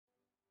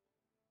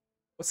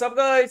What's up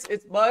guys,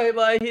 it's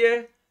Bye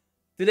here.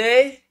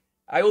 Today,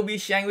 I will be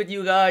sharing with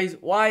you guys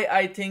why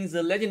I think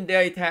the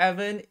Legendary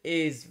Tavern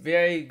is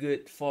very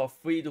good for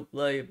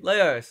free-to-play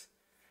players.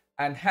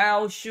 And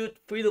how should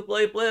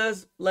free-to-play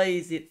players play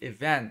this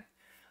event.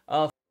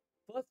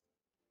 First,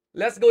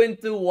 let's go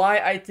into why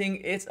I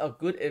think it's a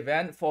good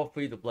event for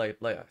free-to-play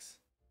players.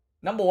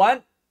 Number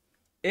one,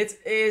 it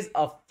is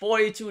a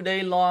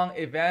 42-day long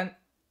event,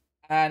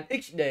 and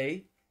each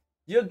day,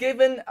 you're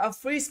given a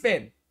free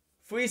spin.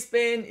 Free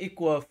spin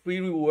equal free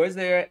rewards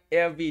there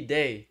every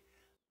day.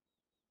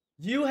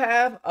 You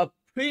have a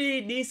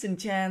pretty decent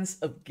chance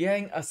of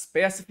getting a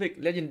specific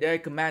legendary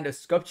commander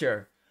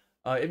sculpture.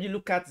 If you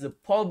look at the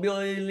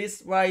probability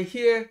list right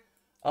here,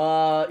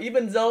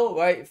 even though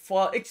right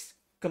for each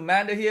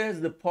commander here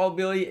the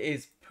probability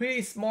is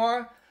pretty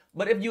small,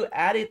 but if you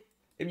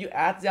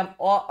add them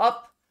all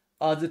up,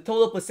 the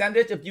total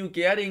percentage of you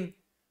getting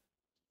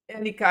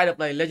any kind of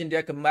like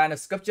legendary commander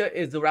sculpture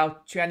is around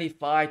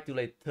 25 to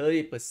like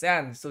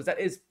 30%. So that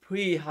is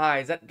pretty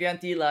high. That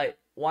guarantee like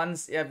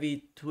once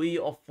every 3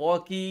 or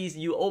 4 keys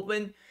you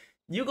open,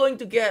 you're going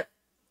to get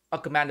a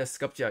commander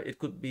sculpture. It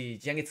could be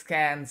Genghis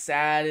Khan,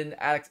 Saturn,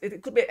 Alex.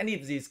 It could be any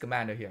of these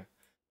commander here.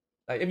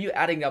 Like if you're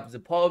adding up the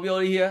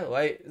probability here,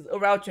 right, it's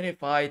around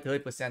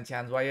 25-30%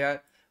 chance right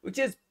here, which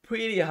is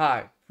pretty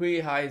high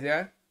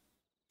there.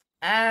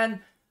 And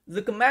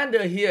the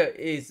commander here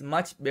is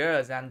much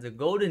better than the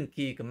golden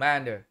key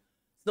commander.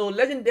 So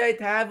Legendary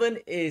Tavern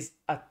is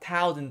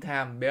 1,000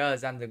 times better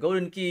than the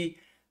golden key,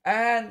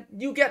 and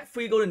you get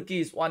free golden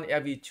keys one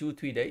every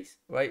 2-3 days,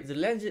 right? The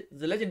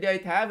Legendary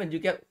Tavern you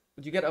get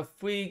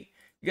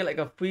like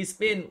a free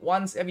spin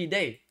once every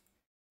day.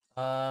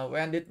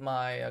 When did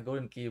my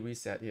golden key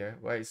reset here,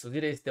 right? So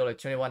today is still like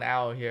 21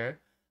 hours here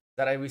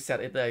that I reset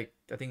it, like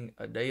I think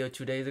a day or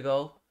 2 days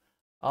ago.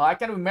 I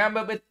can't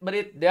remember, but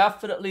it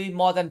definitely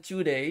more than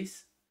 2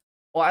 days,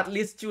 or at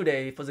least 2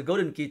 days for the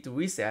golden key to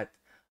reset.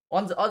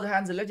 On the other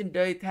hand, the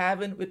Legendary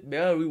Tavern with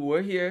better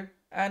reward here,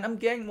 and I'm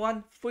getting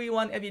one free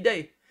one every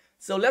day.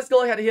 So let's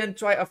go ahead here and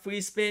try a free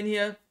spin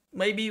here.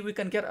 Maybe we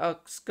can get a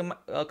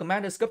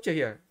commander sculpture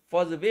here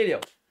for the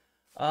video.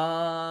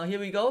 Here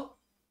we go.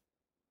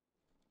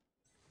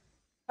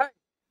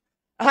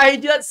 I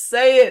just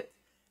say it.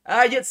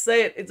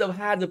 It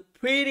has a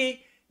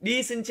pretty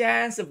decent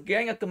chance of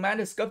getting a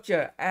commander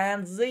sculpture,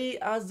 and they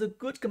are the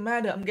good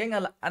commander. I'm getting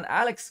an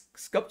Alex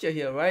sculpture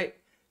here, right?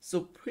 So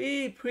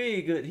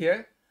pretty good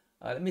here.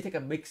 Let me take a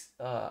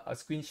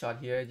screenshot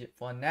here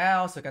for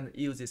now, so I can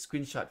use this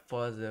screenshot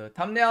for the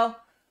thumbnail.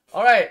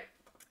 All right.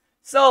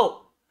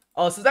 So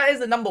that is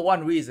the number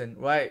one reason,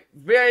 right?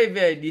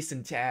 Very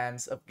decent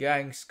chance of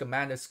getting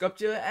commander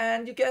sculpture,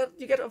 and you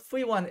get a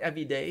free one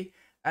every day.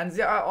 And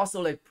there are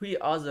also like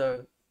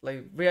other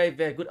like very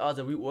good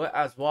other reward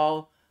as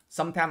well.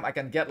 Sometimes I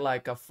can get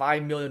like a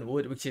 5 million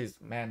wood, which is,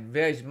 man,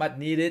 very much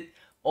needed.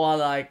 Or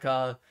like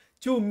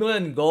 2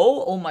 million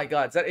gold. Oh my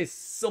god, that is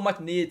so much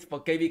needed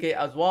for KvK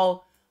as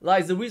well.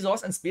 Like the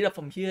resource and speed up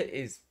from here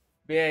is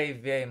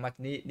very much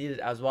needed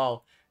as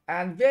well.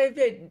 And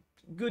very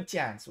good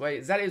chance,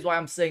 right? That is why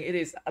I'm saying it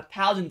is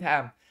 1,000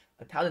 times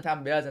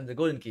better than the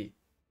golden key.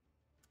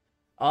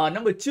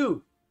 Number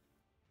two,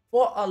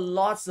 for a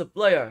lot of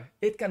players,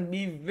 it can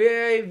be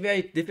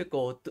very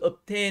difficult to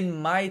obtain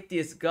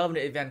mightiest governor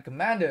event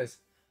commanders,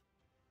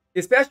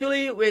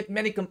 especially with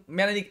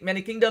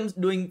many kingdoms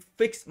doing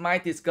fixed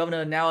mightiest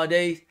governor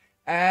nowadays,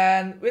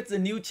 and with the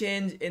new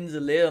change in the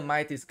layer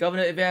mightiest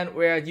governor event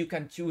where you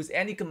can choose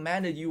any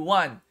commander you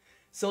want.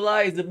 So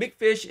like the big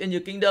fish in your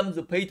kingdom,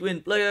 the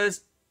pay-to-win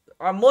players,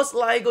 are most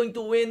likely going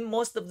to win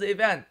most of the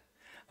event.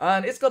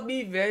 And it's gonna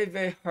be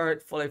very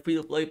hard for a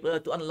free-to-play player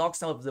to unlock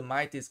some of the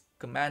mightiest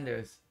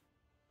commanders.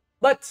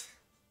 But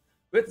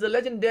with the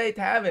Legendary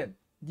Tavern,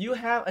 you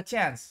have a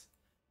chance.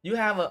 You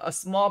have a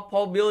small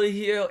probability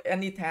here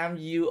anytime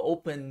you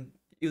open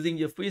using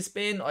your free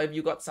spin, or if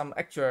you got some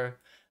extra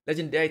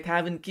Legendary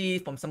Tavern key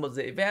from some of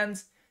the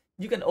events,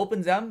 you can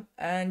open them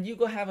and you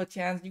go have a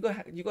chance.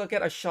 You go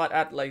get a shot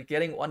at like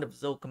getting one of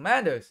those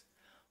commanders.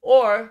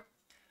 Or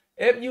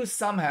if you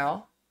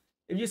somehow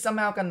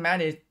can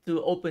manage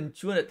to open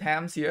 200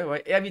 times here,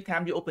 right? Every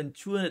time you open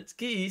 200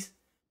 keys,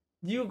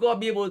 you gotta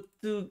be able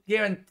to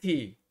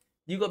guarantee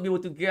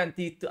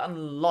to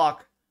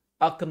unlock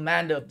a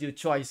commander of your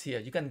choice here.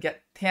 You can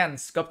get 10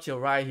 sculpture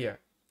right here.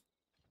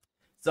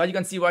 So as you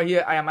can see right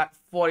here, I am at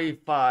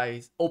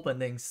 45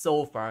 openings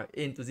so far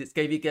into this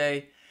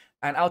KvK,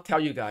 and I'll tell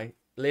you guys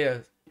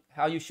later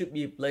how you should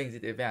be playing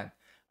this event.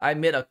 I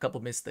made a couple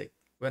mistakes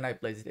when I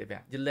played this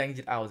event. Just laying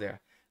it out there.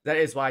 That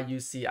is why you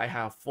see I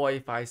have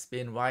 45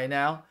 spin right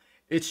now.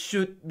 It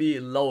should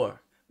be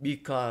lower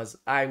because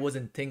I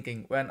wasn't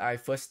thinking when I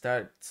first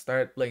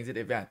started playing this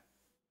event.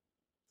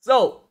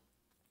 So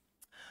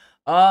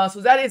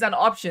that is an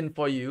option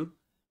for you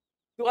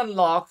to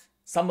unlock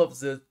some of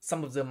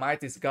the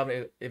mightiest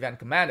government event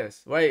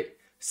commanders, right?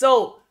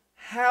 So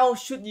how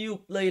should you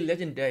play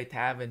Legendary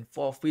Tavern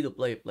for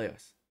free-to-play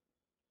players?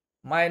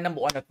 My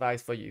number one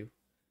advice for you: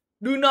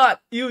 do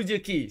not use your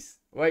keys,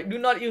 right? Do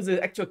not use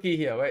the actual key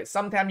here, right?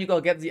 Sometimes you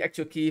gotta get the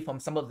actual key from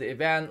some of the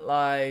event,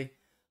 like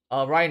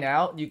right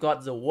now you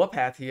got the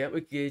warpath here,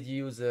 which gives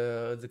you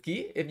the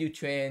key. If you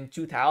train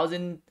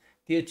 2000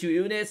 tier 2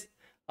 units,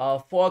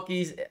 4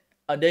 keys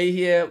a day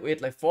here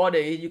with like 4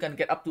 days, you can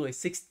get up to like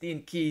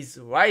 16 keys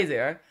right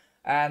there.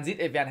 And this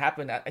event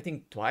happened I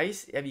think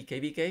twice every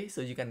KvK,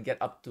 so you can get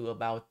up to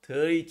about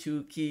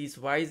 32 keys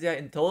right there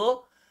in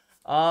total.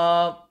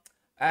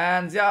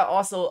 And there are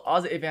also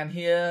other event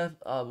here.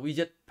 We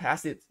just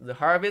passed it, the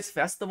Harvest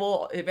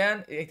Festival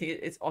event. I think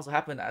it's also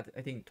happened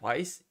I think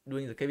twice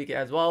during the KvK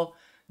as well.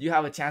 You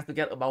have a chance to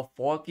get about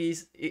 4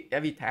 keys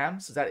every time,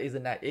 so that is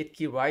an 8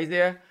 key right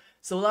there.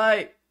 So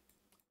like,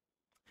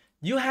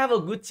 you have a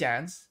good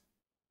chance.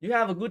 You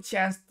have a good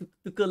chance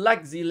to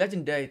collect the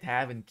legendary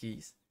Tavern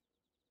keys.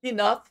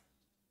 Enough,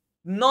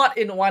 not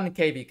in one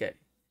KvK.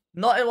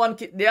 Not in one,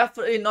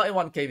 definitely not in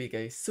one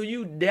KvK. So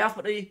you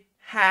definitely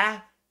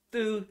have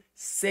to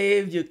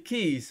save your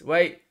keys,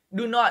 right?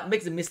 Do not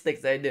make the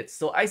mistakes that I did.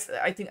 So I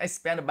think I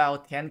spent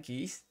about 10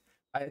 keys.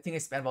 I think I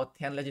spent about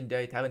 10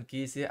 legendary Tavern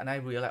keys here, and I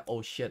realized,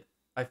 oh shit,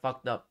 I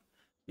fucked up,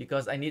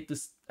 because I need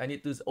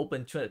to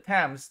open 200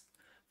 times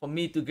for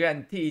me to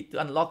guarantee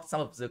to unlock some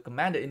of the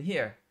commander in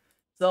here.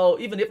 So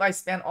even if I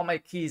spend all my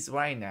keys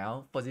right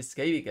now for this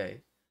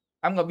KvK,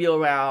 I'm gonna be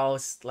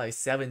around like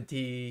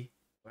 70,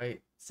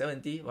 right?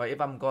 70, right?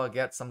 If I'm gonna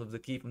get some of the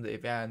key from the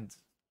event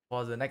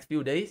for the next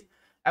few days,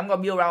 I'm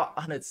gonna be around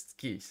 100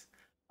 keys,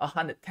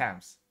 100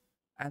 times.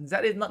 And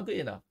that is not good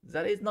enough.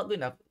 That is not good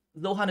enough.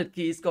 Those 100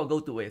 keys gonna go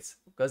to waste,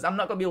 because I'm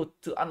not gonna be able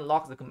to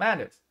unlock the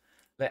commanders.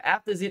 Like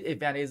after this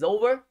event is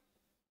over,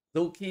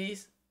 those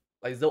keys,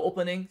 like those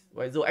openings,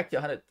 right? Those actually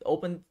 100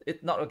 open,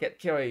 it's not gonna get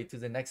carried to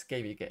the next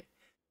KvK.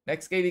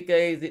 Next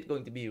KvK is it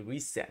going to be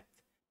reset.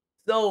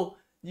 So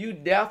you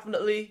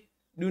definitely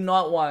do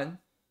not want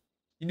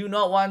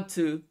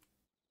to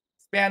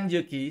spend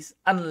your keys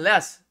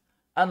unless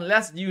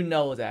you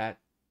know that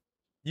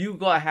you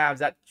gotta have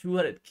that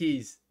 200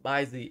 keys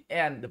by the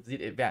end of the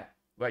event,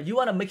 right? You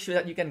want to make sure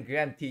that you can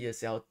guarantee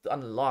yourself to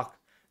unlock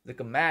the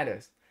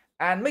commanders,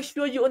 and make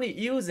sure you only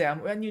use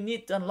them when you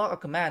need to unlock a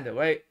commander,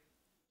 right?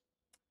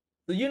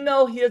 So you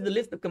know, here's the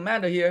list of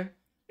commander here.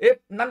 If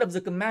none of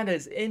the commander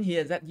is in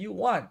here that you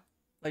want,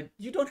 like,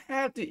 you don't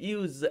have to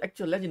use the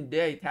actual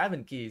legendary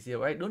Tavern keys here,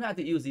 right? Don't have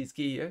to use these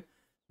keys here.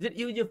 Just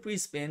use your free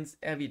spins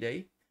every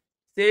day.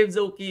 Save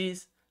those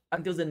keys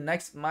until the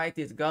next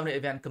mightiest governor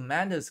event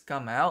commanders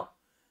come out,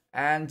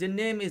 and your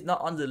name is not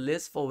on the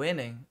list for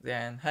winning.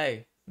 Then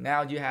hey,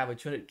 now you have a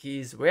 200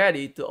 keys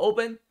ready to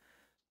open.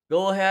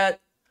 Go ahead,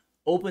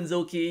 open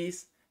those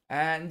keys,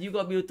 and you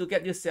gotta be able to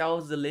get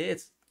yourselves the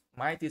list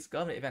mightiest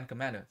governor event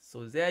commander.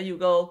 So there you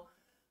go.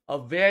 A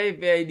very,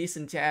 very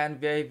decent chance,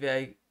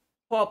 very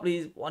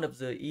probably one of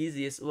the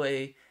easiest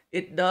way.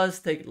 It does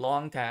take a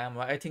long time,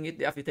 right? I think it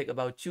definitely take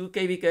about 2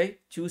 KvK,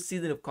 2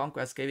 Season of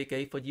Conquest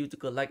KvK for you to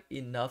collect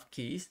enough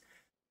keys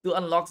to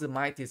unlock the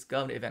mightiest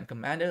governor event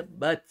commander.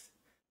 But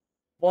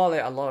for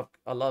like a lot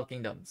of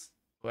kingdoms,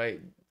 right?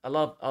 A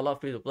lot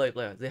of free-to-play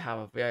players, they have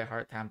a very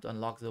hard time to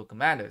unlock those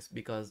commanders,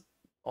 because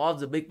all of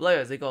the big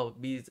players, they go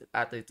be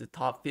at the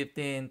top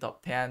 15,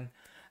 top 10,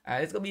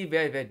 and it's gonna be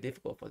very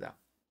difficult for them.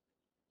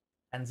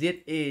 And this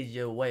is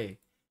your way.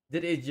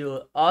 This is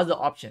your other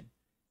option.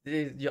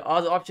 This is your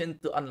other option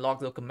to unlock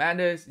the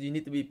commanders. You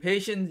need to be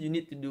patient. You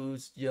need to do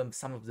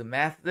some of the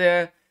math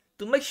there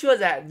to make sure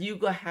that you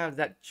gonna have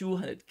that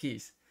 200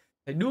 keys.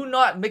 And do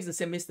not make the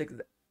same mistake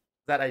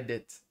that I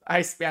did.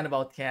 I spent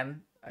about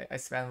 10. I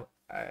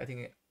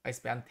think I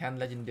spent 10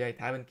 legendary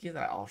Tavern keys.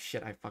 Oh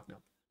shit, I fucked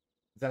up.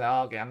 Then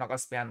okay, I'm not gonna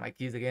spend my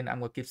keys again. I'm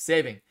gonna keep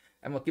saving.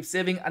 I'm gonna keep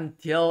saving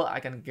until I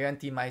can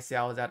guarantee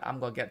myself that I'm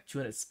gonna get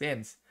 200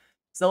 spins.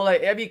 So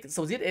like this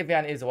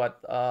event is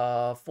what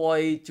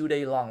 42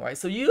 days long, right?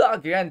 So you are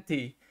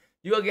guaranteed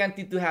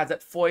to have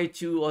that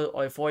 42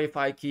 or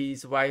 45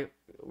 keys right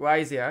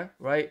there,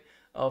 right?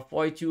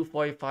 42,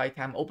 45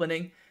 time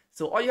opening.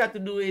 So all you have to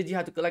do is you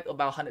have to collect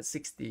about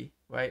 160,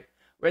 right?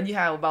 When you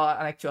have about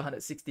an actual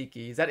 160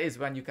 keys, that is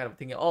when you kind of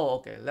thinking, oh,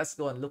 okay, let's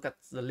go and look at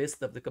the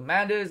list of the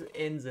commanders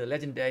in the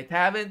legendary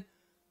Tavern.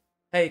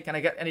 Hey, can I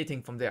get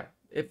anything from there?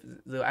 If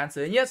the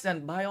answer is yes,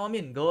 then by all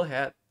means, go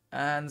ahead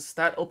and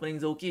start opening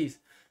those keys.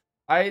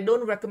 I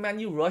don't recommend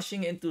you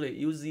rushing into the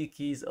UZ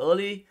keys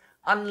early,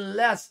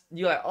 unless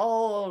you're like,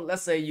 oh,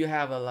 let's say you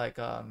have a like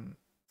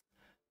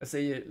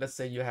let's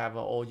say you have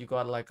you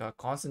got like a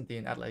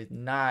Constantine at like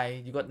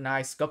 9, you got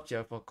 9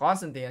 sculpture for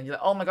Constantine, and you're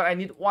like, oh my god, I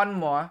need one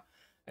more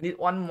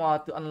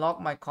to unlock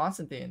my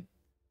Constantine.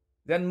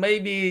 Then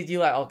maybe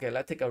you're like, okay,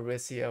 let's take a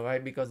risk here,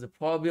 right? Because the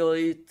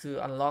probability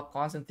to unlock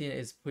Constantine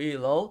is pretty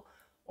low,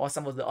 or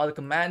some of the other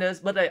commanders.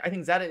 But I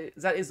think that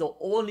is the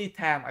only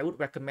time I would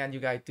recommend you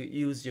guys to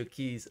use your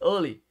keys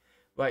early,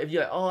 right? If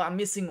you're like, oh, I'm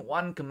missing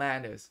one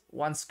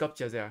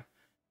sculpture there,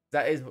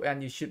 that is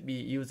when you should be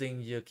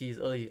using your keys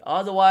early.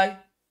 Otherwise,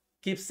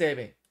 keep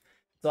saving.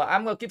 So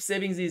I'm gonna keep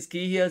saving these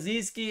keys here.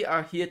 These keys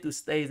are here to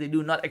stay. They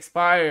do not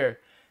expire.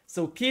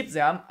 So keep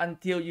them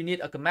until you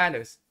need a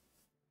commanders.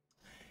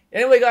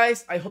 Anyway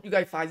guys, I hope you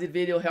guys find this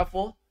video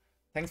helpful.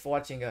 Thanks for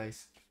watching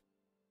guys.